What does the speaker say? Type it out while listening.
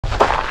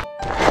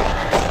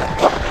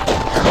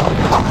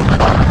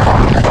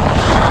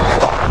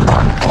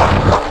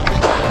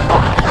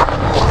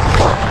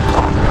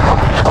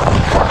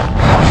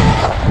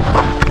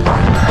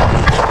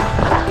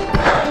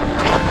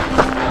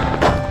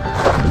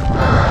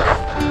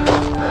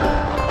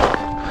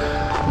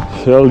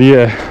Hell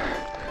yeah.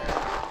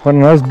 What a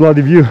nice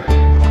bloody view.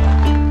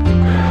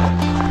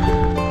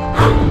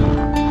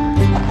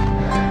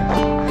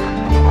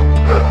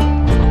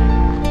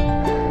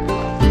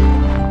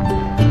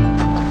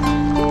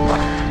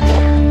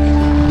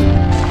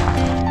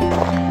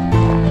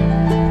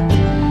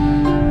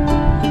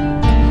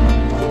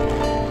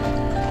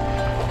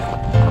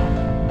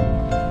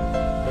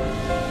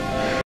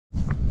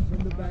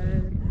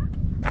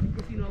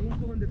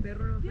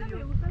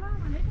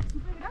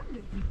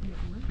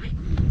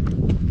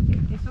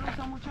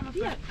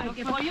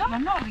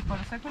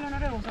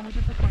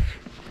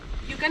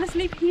 You can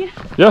sleep here?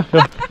 Yeah,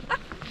 yeah.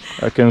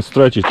 I can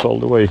stretch it all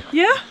the way.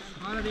 Yeah?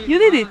 You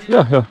did it?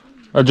 Yeah, yeah.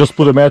 I just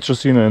put a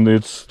mattress in and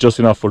it's just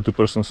enough for 2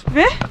 persons.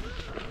 ¿Ves?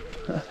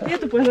 Tía,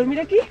 ¿tú puedes dormir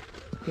aquí?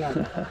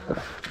 Claro.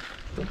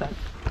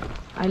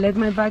 I let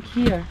my bag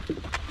here.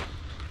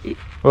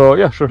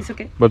 Yeah, sure. It's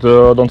okay. But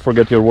don't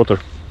forget your water.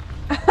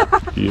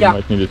 You Yeah.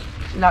 might need it.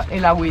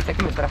 El agüita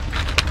que me trajo.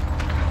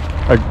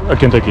 I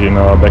can take it in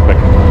a backpack.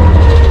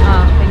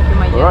 Ah, thank you,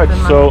 my Alright,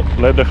 gentleman.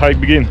 so let the hike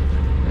begin.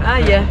 Ah,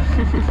 yeah.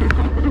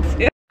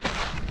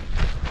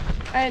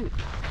 And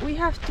we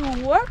have to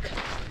walk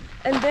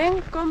and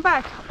then come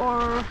back,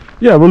 or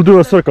Yeah, we'll do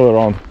a circle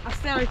around. a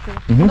circle,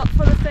 Mhm. not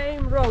for the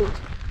same road.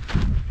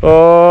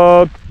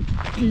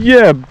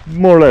 Yeah,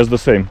 more or less the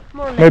same.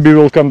 More or less. Maybe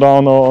we'll come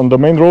down on the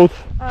main road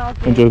Ah,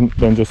 okay. and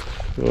then just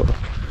Okay.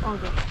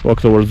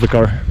 walk towards the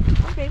car.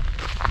 Okay.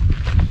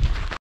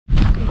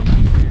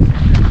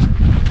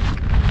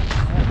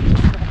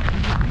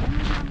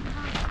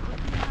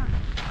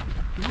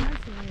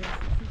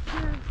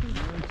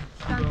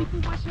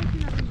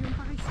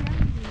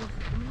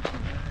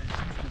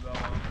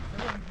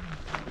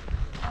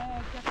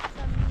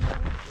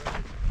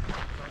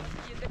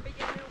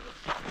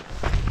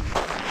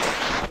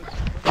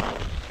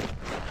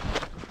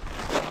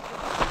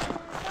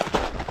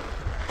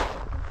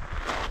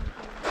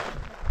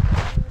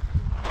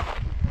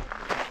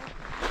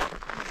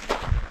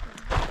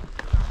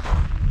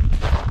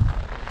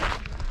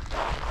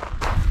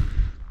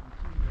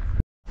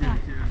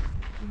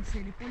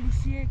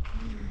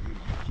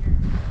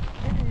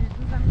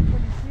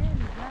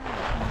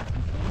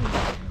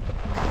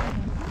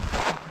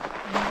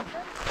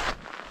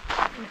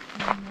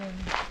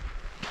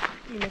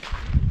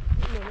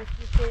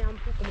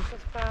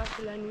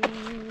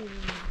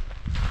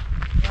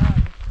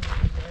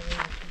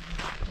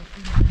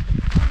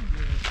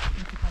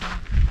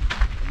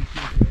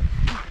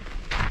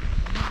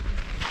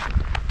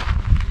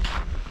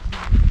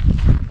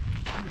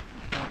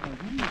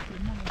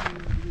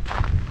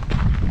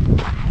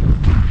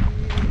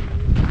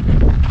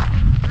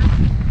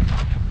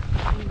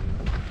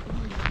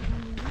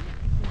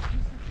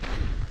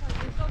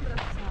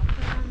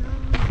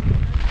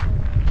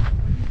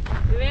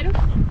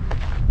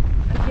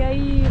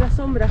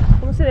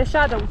 ¿Cómo se dice?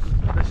 Shadow.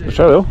 The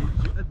shadow?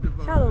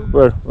 Shadow.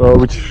 Where?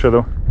 Which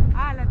shadow?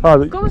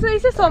 ¿Cómo se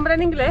dice sombra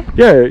en inglés?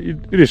 Yeah,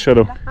 it is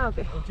shadow. Ah,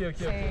 ok.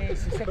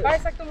 Se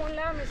parece como un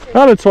lame.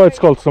 That's why it's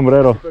called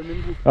sombrero.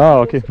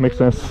 Okay, makes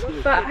sense.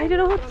 But I don't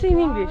know how to say in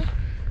English.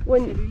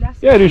 When...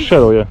 Yeah, it is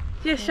shadow, yeah.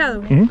 Yes,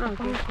 shadow. Mhm. Ah,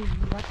 okay.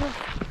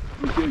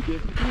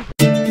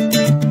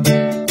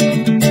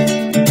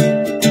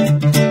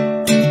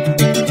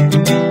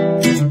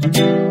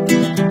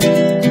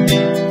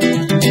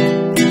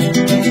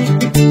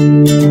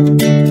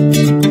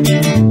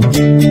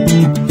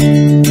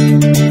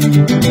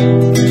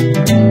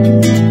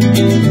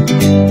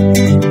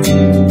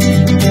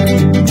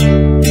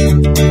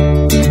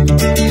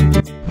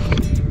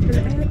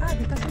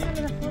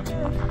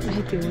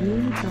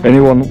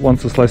 Anyone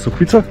wants a slice of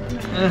pizza?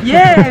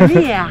 Yeah,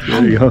 mía.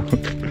 There you go.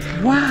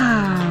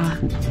 Wow.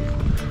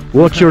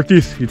 Watch your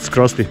teeth, it's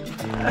crusty.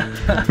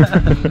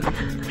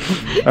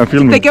 I'm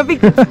filming. Take a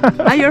picture.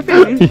 Ah, you're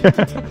filming?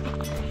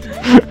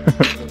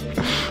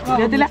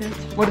 Míratela.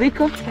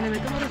 Mordisco.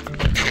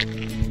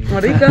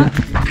 Mordisco.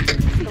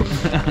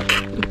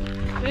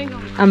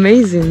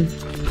 Amazing.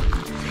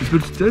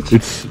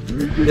 It's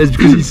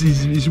because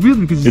it's weird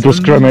because it was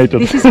cremated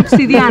This is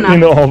obsidiana. in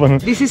the oven.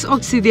 This is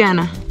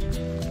obsidiana.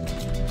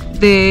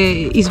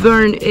 Is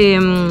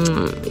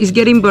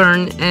getting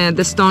burned.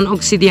 The stone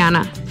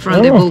obsidiana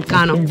from the I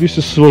volcano. think this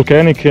is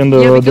volcanic and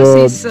Yeah, because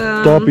the it's,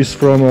 top is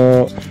from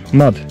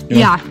mud. You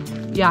know?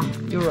 Yeah,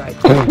 you're right.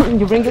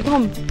 You bring it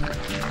home.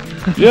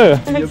 Yeah.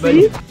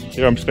 See?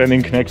 Here I'm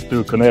standing next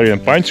to Canary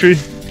and pine tree,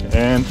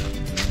 and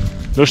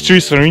those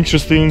trees are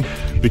interesting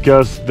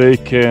because they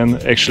can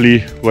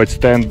actually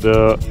withstand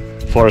the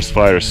forest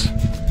fires.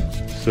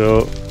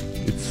 So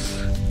it's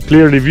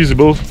clearly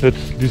visible that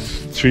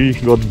this tree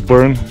got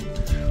burned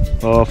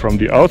from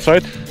the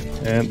outside,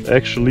 and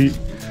actually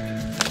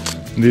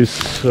this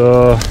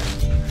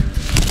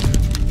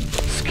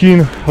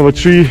skin of a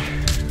tree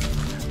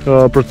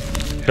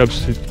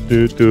helps it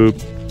to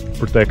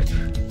protect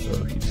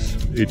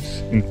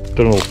its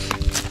internals.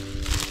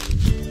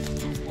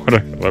 What the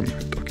hell am I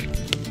talking?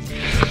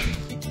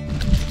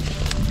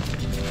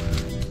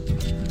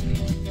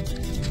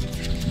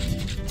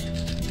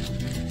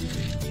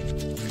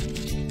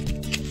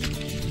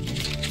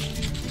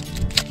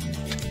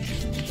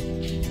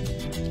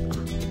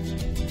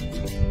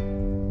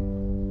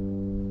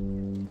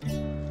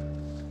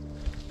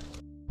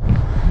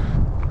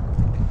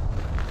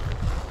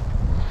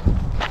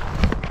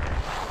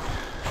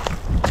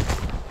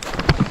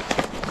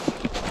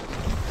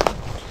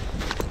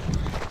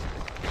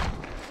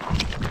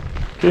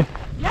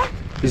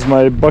 Is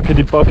my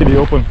buckety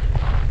open?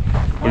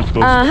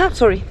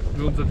 Sorry.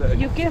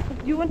 You careful.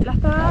 You want la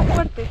está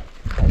fuerte.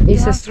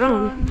 It's a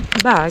strong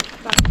bag.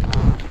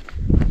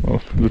 Oh,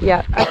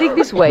 Yeah, I think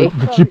this way.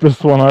 the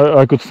cheapest one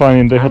I could find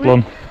in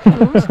Decathlon.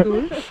 That's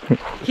cool.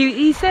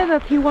 He said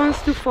that he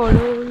wants to follow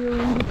you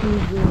in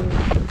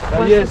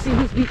YouTube. Yes.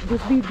 To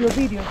see your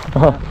video.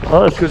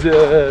 Alright. Because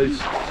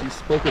she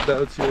spoke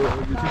about your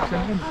YouTube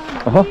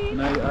channel.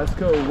 And I asked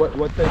her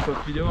what type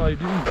of video are you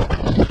doing?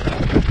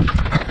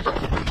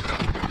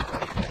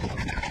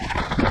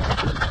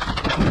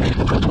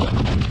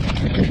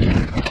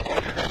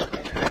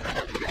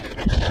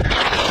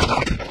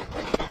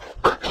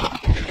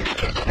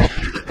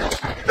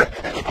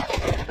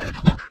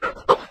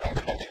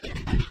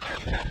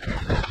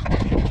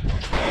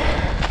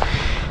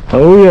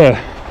 Oh yeah,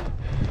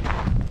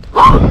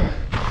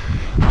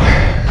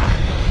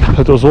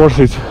 that was worth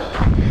it.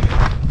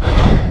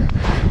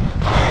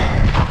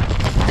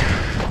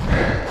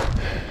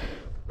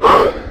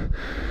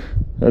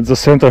 That's the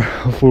center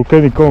of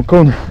volcanic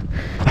cone.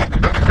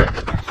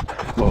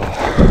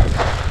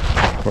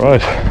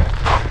 Right,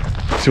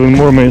 it's even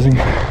more amazing.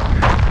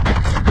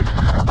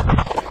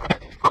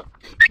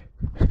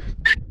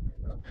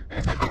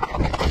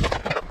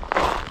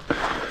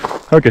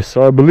 Okay,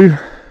 so I believe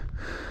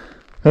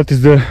that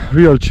is the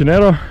real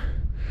Chinyero,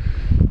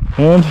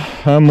 and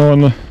I'm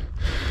on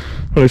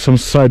probably some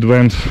side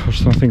vent or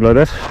something like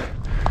that.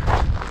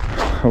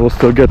 I will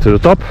still get to the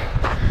top,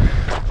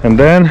 and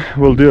then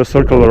we'll do a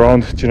circle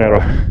around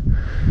Chinyero.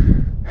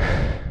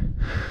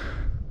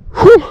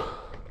 Whew.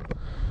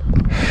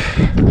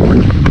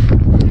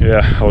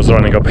 Yeah, I was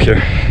running up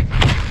here.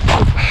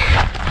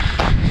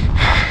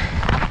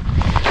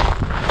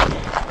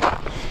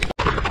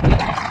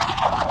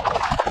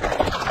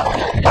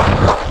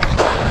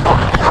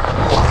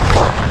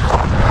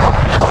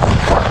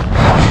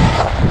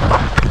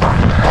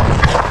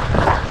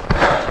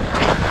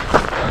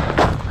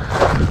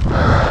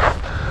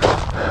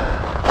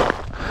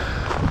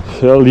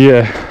 Hell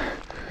yeah,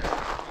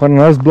 what a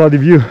nice bloody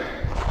view.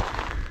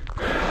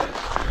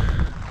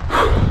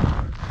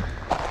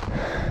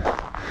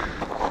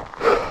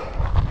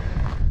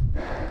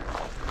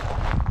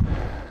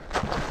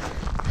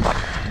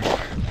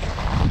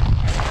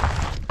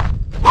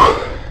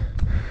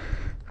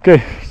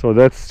 Okay, so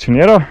that's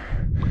Chinyero,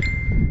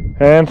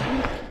 and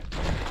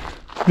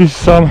this is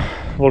some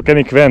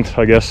volcanic vent,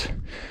 I guess.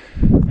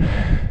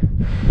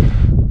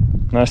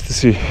 Nice to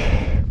see.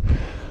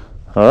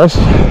 Alright,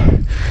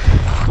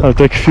 I'll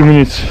take a few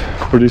minutes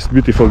for this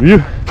beautiful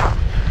view,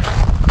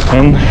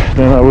 and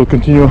then I will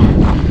continue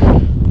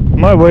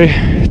my way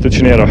to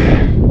Chinyero.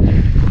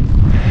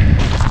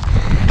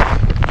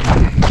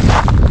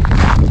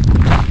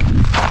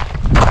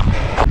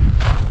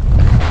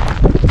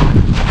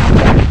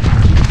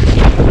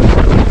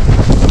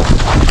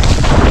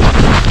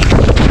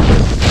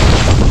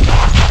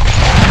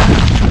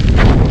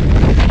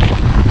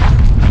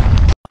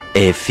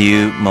 A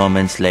few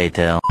moments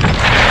later.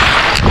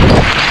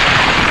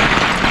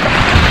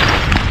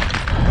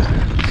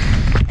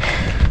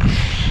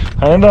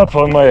 And up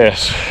on my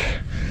ass.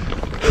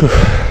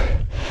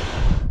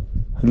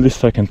 At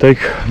least I can take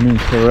a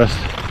minute for rest.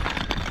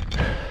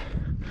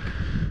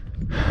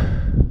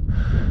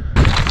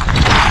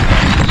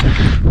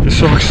 This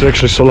socks is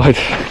actually so light.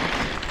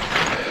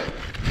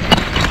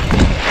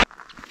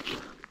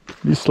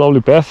 This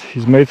lovely path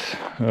is made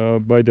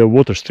by the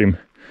water stream,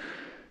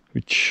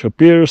 which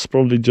appears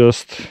probably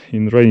just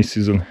in rainy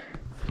season.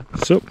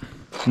 So,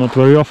 not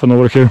very often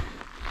over here.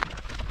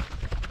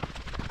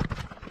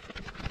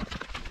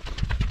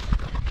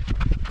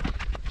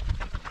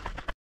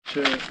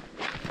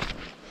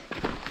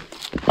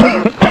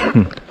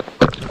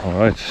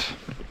 Alright.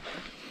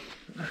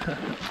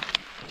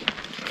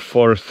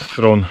 Fourth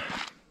throne.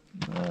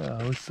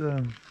 I was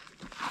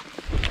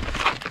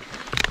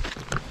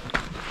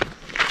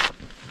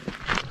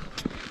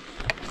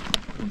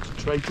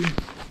concentrating.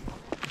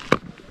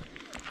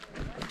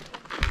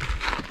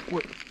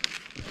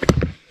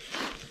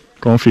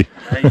 Comfy.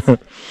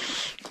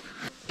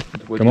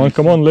 Nice.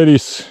 Come on,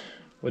 ladies.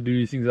 What do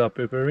you think they are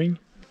preparing?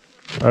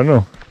 I don't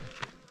know.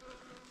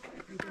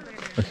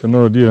 I have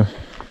no idea.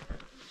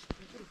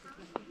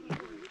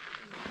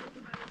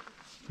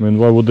 I mean,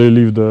 why would they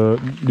leave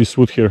this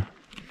wood here?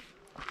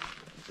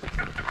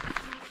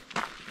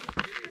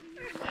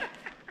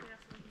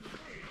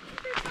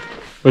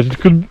 But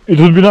it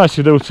would be nice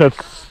if they would set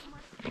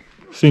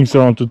things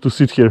around to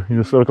sit here in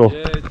a circle.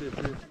 Yeah,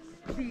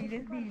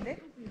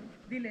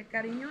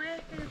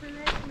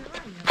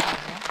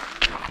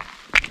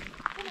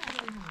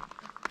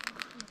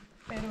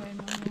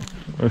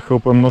 I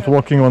hope I'm not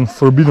walking on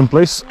forbidden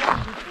place.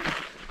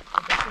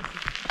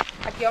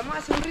 Aquí vamos a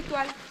hacer un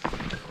ritual.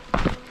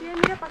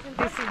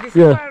 This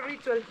Yeah. is our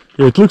ritual.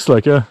 Yeah, it looks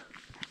like, yeah.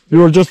 We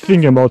were just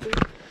thinking about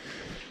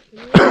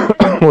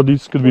what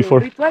this could be for.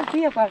 Ritual,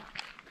 sí, aparte.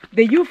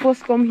 The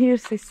UFOs come here,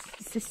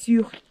 c'est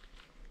sûr.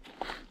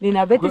 Les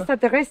navettes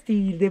extraterrestres,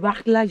 ils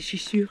débarquent là, je suis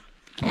sûr.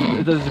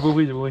 c'est pas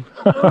bruit, c'est pas bruit.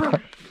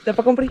 T'as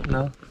pas compris?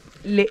 Non.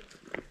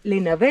 les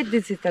navettes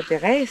des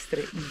extraterrestres,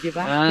 ils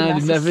débarquent Ah, là,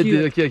 les c'est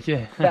navettes, sûr. ok.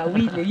 Bah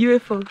oui, les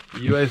UFO.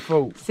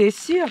 UFO. C'est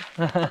sûr.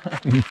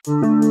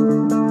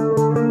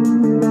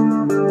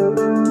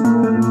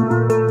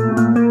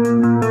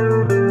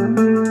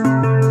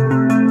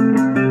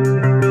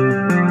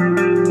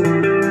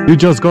 You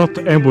just got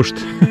ambushed.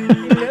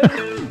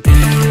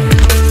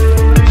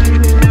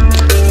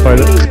 By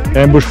the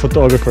ambush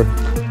photographer.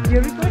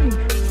 You're recording.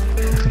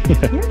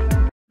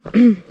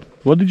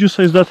 What did you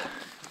say is that?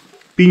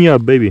 Piña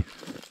baby.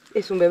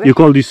 Es un bebé. You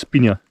call this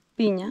piña?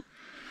 Piña.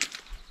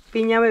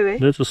 Piña bebé.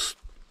 That's a...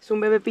 Es un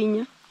bebé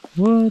piña.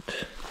 What?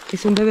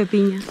 Es un bebé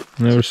piña.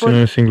 Never seen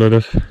anything like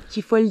that.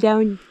 She fall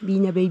down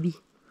being a baby.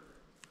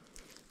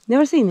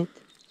 Never seen it.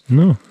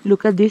 No.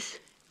 Look at this.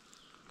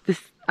 This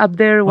up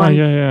there one.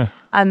 Yeah.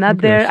 And up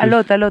Okay, there I a see.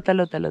 lot.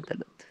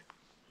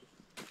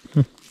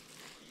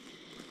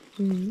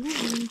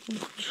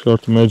 It's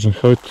hard to imagine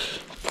how it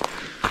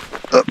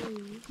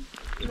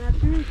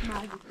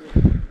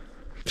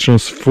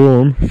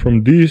transform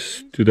from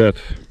this to that.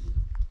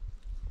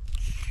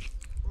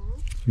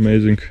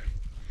 Amazing.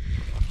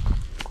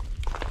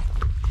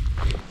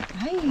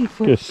 Ay,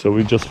 fue Yes, so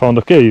we just found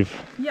a cave,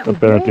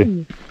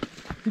 apparently.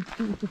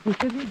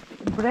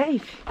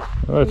 brave.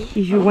 Right. If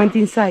you went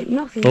inside.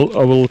 No, Well,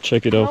 I will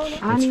check it out,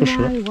 that's for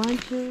sure. animal, one,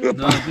 two.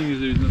 No, I think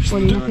there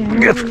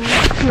is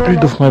no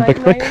Rid of my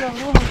backpack.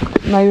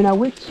 No hay una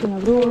witch, una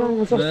bruma,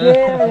 una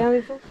sorciera, ya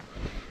ves.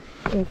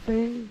 Un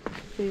fe.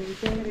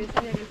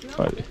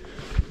 Vale.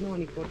 No,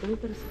 ni corto ni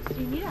pero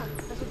Sí, mira,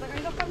 resulta que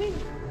hay dos caminos.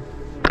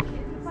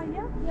 Este para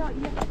allá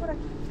y este por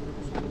aquí.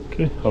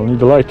 Okay, I'll need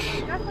the light.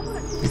 Ya está por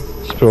aquí.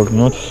 It's probably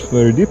not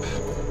very deep.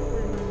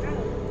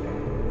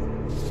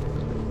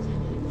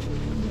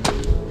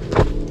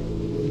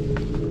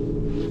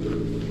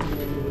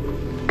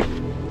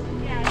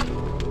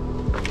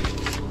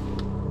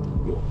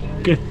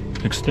 Okay,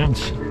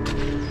 extends.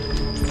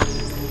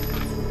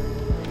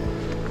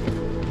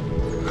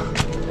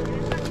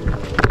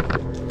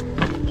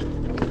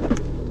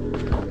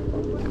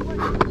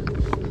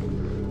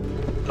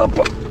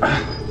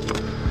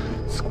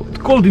 It's quite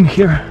cold in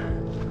here.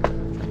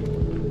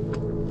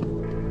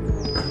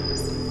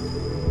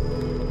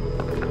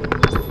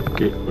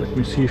 Okay, let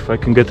me see if I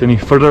can get any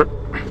further.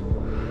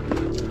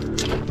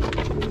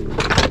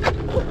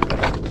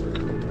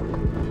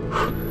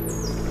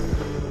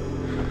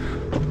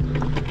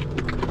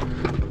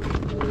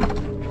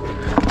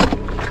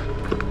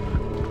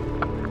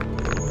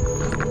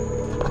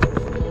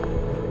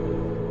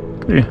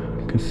 Okay,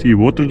 you can see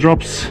water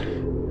drops.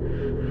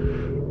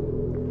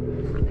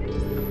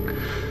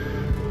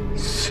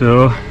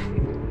 So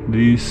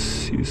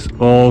this is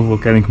all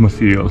volcanic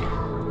material.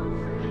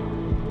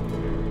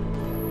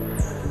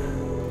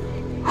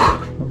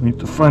 I need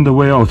to find a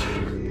way out.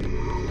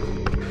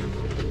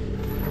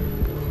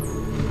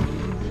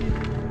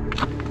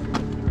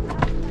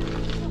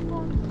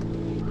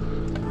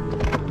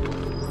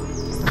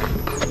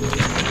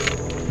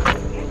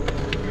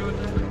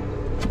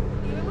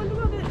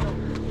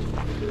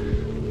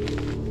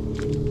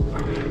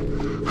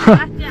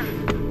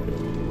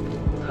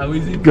 How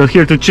is it? Got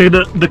here to check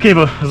the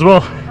cable as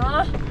well.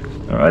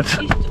 Alright.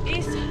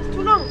 It's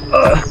too long.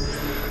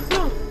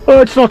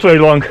 Oh, it's not very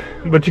long,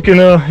 but you can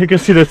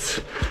see that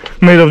it's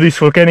made of this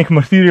volcanic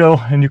material,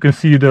 and you can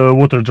see the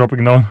water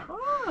dropping down.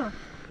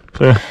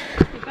 So,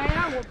 Cae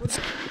agua. Pues.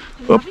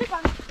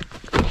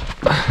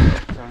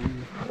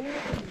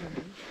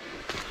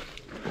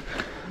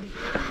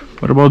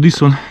 what about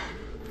this one?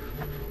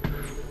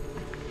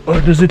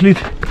 Where does it lead?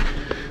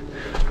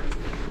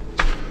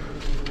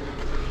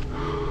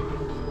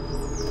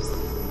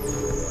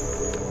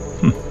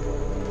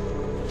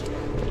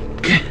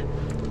 Okay.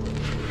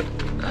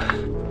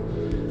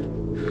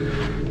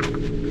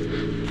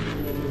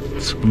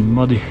 It's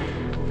muddy.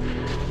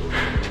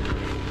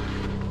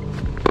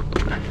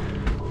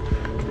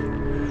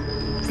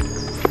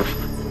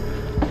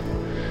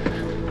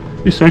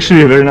 It's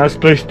actually a very nice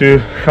place to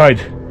hide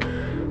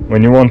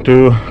when you want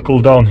to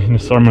cool down in the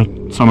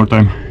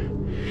summertime.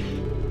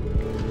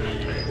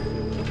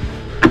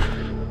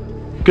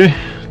 Okay,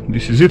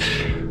 this is it.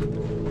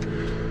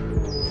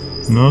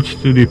 Not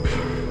too deep.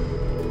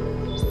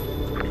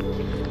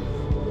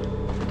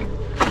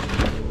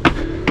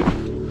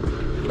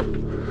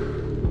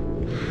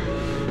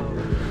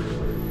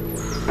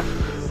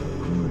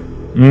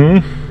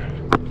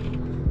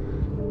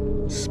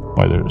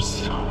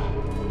 Spiders.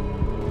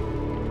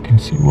 You can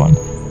see one.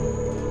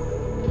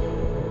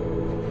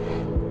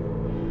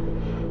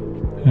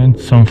 And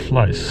some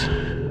flies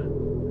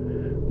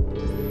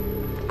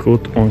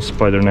caught on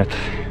spider net.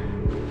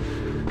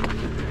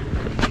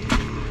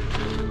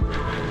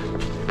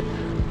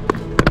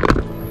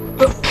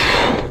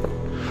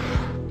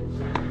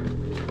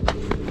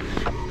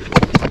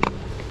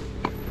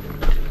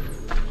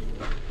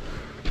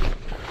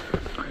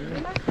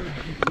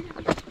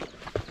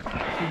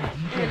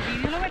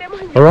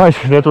 Alright,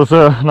 that was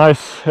a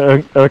nice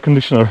air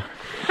conditioner.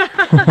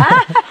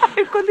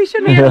 Air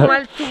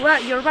conditioner.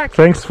 Well, your back.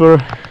 Thanks for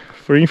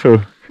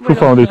info. Who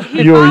found it?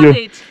 He found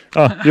it.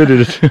 Ah, you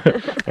did it.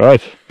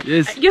 Right.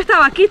 Yes. Yo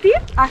estaba aquí, tío,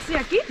 así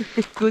aquí.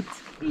 Good.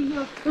 Y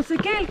yo, no sé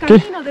qué, el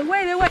camino, de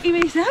güey. Y me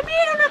dice, ah,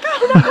 mira,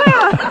 una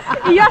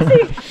cueva. Y yo así.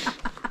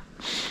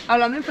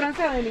 Hablando en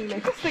francés o en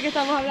inglés. No sé qué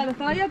estamos hablando.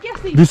 Estaba yo aquí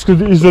así. This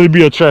could easily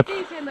be a trap. Y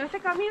diciendo, este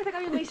camino.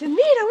 Me dice,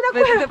 mira, una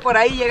cueva. Vete por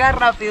ahí, llega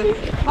rápido.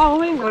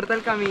 Vamos, venga. Corta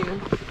el camino.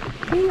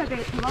 Venga, que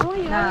vamos a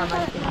llegar. Nada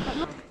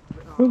más.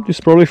 Well, this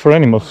is probably for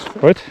animals,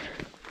 right?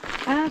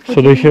 Ah,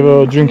 So they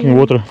have drinking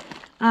water.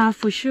 Ah,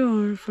 for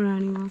sure, for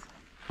animals.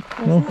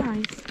 That's No.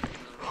 nice.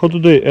 How do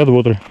they add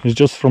water? It's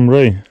just from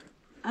rain.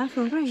 Ah,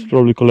 from rain.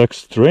 Probably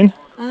collects the rain.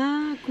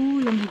 Ah,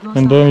 cool.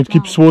 And then it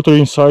keeps water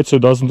inside so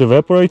it doesn't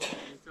evaporate.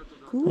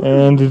 Cool.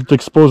 And it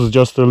exposes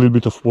just a little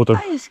bit of water.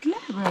 Ah, it's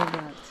clever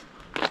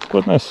that.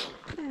 Quite nice.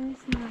 Yeah,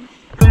 it's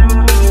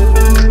nice.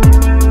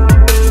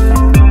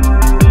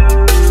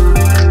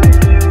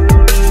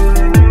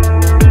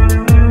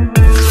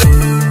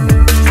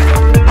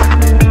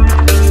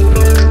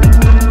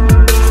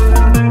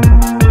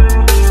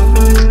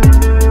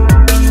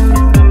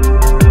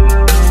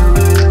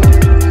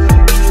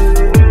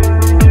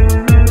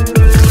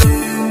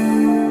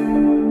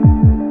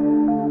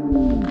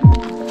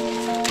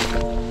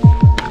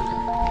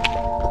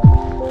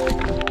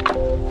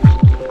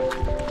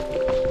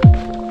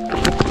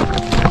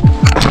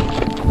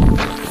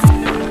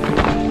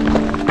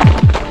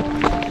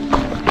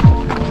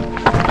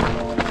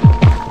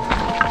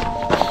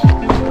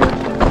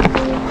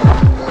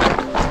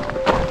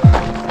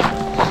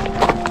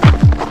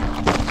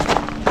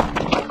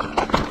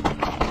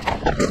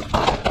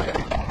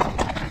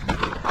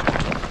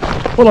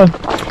 Hold on.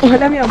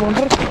 Hola, mi amor.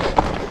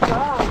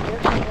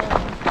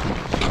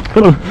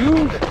 Hello.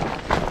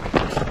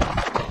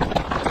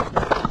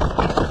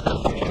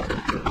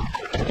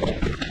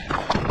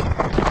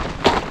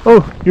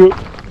 Oh, you're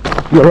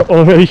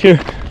already here.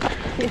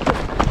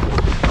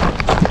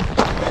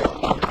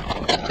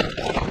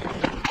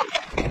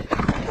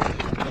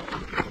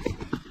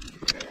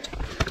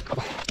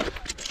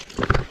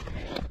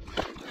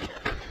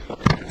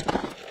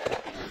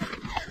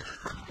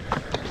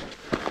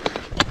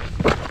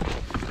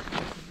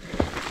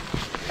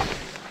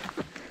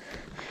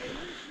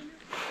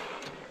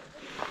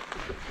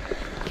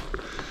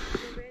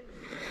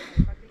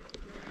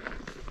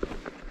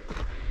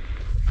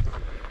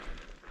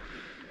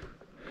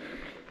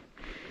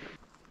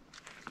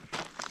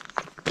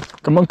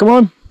 Come on, come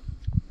on.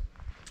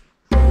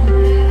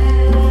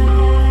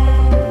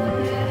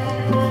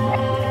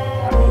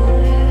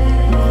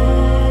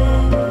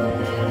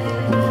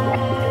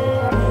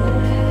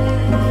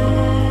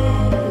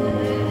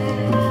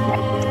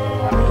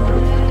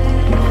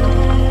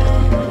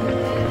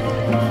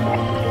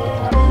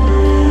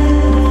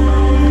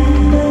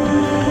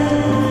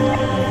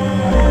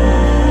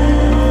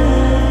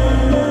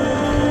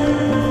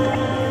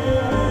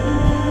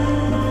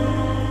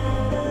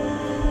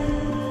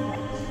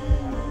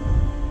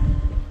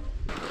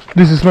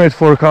 This is made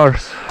for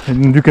cars,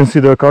 and you can see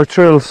the car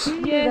trails.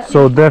 Yes.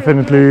 So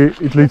definitely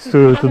it leads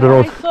to the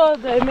road. I saw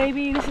that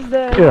maybe this is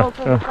the Yeah, road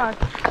for yeah. the car.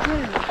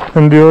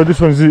 And this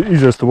one is the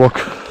easiest to walk.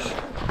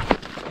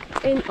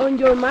 And on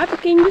your map,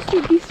 can you see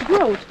this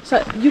road?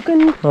 So you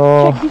can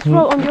Uh, check this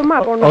road on your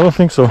map or I not? don't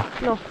think so.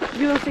 No,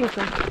 you don't think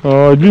so.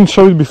 I didn't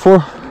show it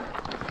before,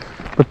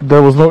 but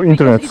there was no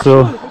internet, It so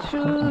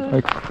should.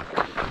 I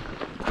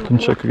can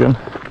check again.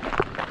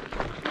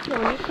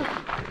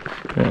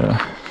 Yeah,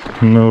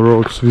 no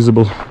roads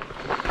visible.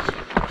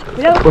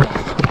 Cuidado.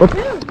 What?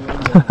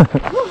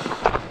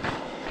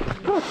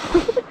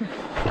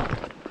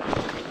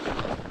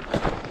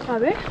 A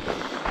ver.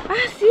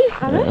 Ah, sí,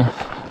 a ver.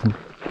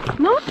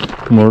 ¿No?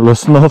 More or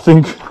less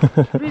nothing.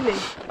 Really.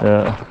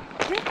 Yeah.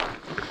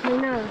 No hay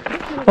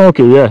nada.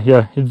 Okay,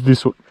 yeah, it's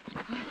this one.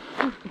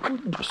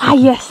 Ah,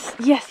 yes.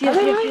 Yes.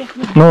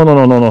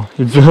 No.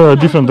 It's a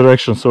different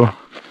direction, so.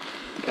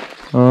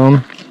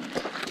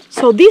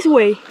 So this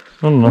way,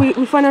 No.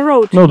 we find a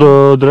road. No,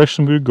 the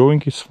direction we're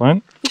going is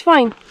fine. It's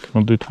fine.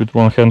 I'll do it with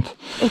one hand.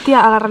 Tía,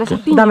 agarrar esas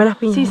piñas. Dame las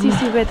piñas. Sí,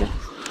 better.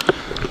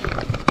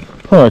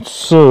 Alright,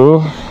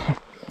 so.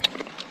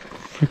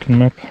 Freaking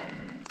map.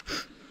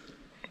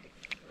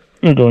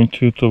 We're going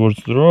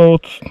towards the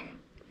road.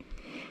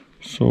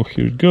 So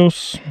here it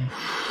goes.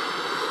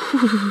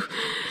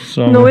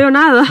 Some No veo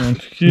nada.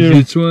 and here.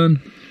 Which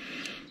one?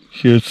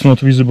 Here it's not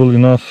visible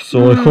enough,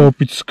 so I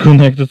hope it's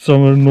connected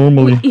somewhere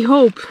normally. Y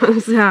hope. O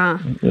sea.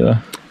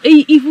 Yeah.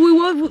 If we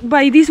walk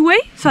by this way,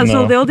 so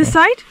No, the other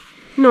side?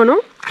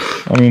 No?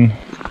 I mean,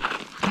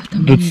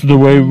 that's the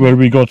way where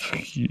we got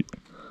here.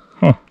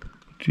 Huh.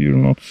 You're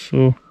not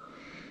so.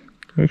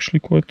 Actually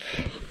quite.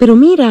 Pero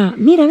mira.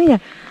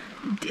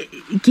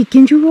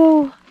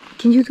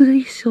 Can you do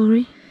this?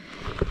 Sorry.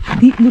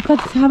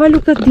 Have a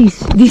look at this.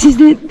 This is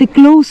the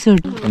closer.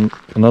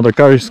 Another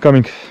car is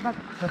coming.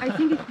 I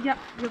think it's, ya,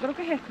 yo creo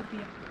que es esto,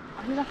 tía.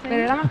 Hazle la Pero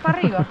era más para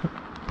arriba.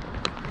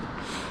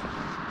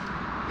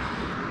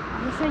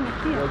 Hazle señas,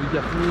 tía. Oh, be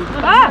careful.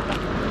 ¡Ah!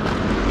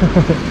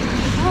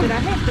 ¿Será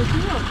esto,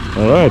 tío?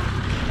 Alright.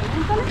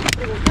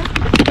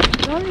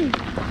 Pregúntale. Sorry.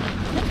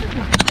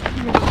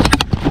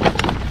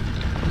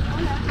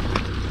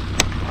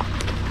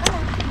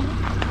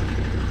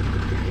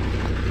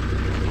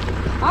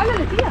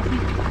 Háblale, tía.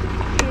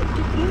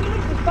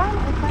 English,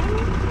 Spanish?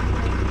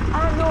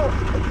 Ah, no.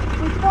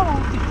 We thought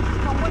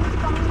someone is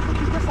coming to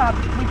pick us up.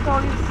 We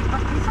thought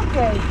it's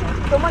okay.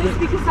 Someone is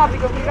picking us up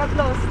because we got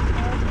lost.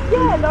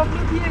 Yeah,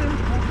 lovely view.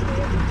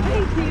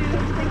 Thank you.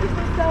 Thank you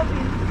for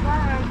stopping.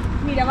 Bye.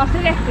 Mira, va a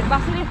ser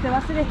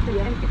este.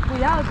 Ya.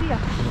 Cuidado, tía.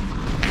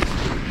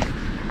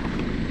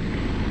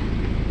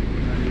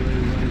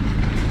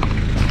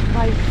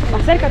 Ay,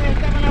 acércate.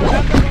 Estaban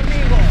hablando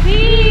conmigo.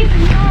 Sí,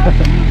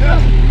 señor.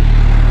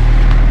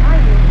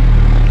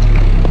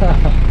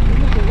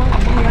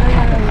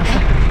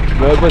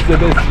 Well, what's the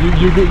best?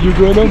 You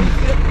go along?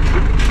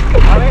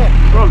 A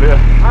ver,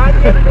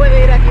 alguien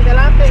puede ir aquí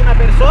delante, una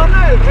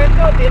persona, el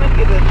resto tiene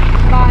que ir.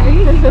 Vale,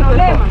 no hay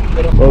problema.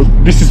 Well,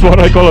 this is what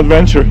I call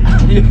adventure.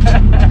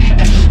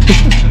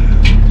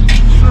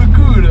 So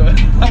cool!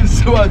 I'm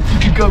so happy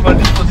to come at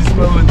least for this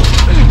moment.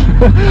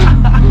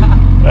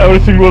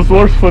 Everything was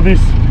worth for this.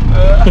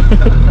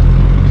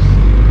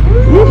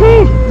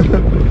 Woohoo!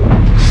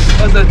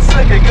 Oh, that's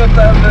sick, I got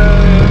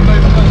my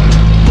phone.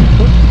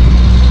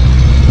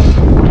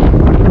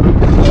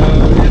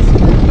 Yes.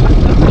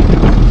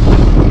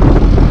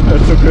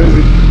 That's so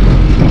crazy.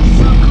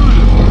 So cool!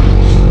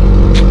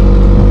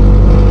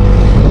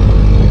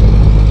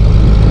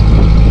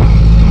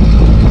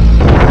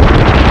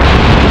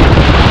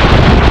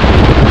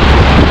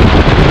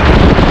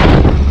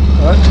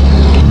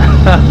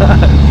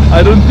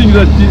 I don't think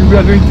that we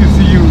are going to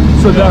see you.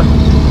 It's so dark.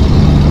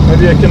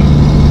 Maybe I can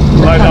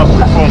line up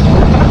with phone.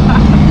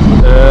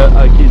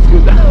 Okay, it's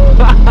good.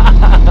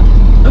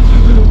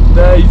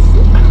 Nice.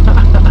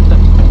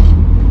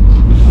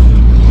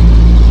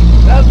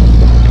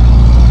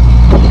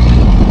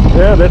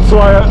 Yeah, that's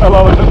why I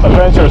love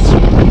adventures.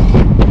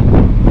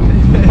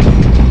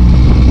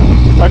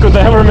 I could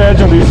never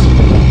imagine this.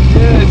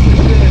 Yes,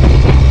 yes.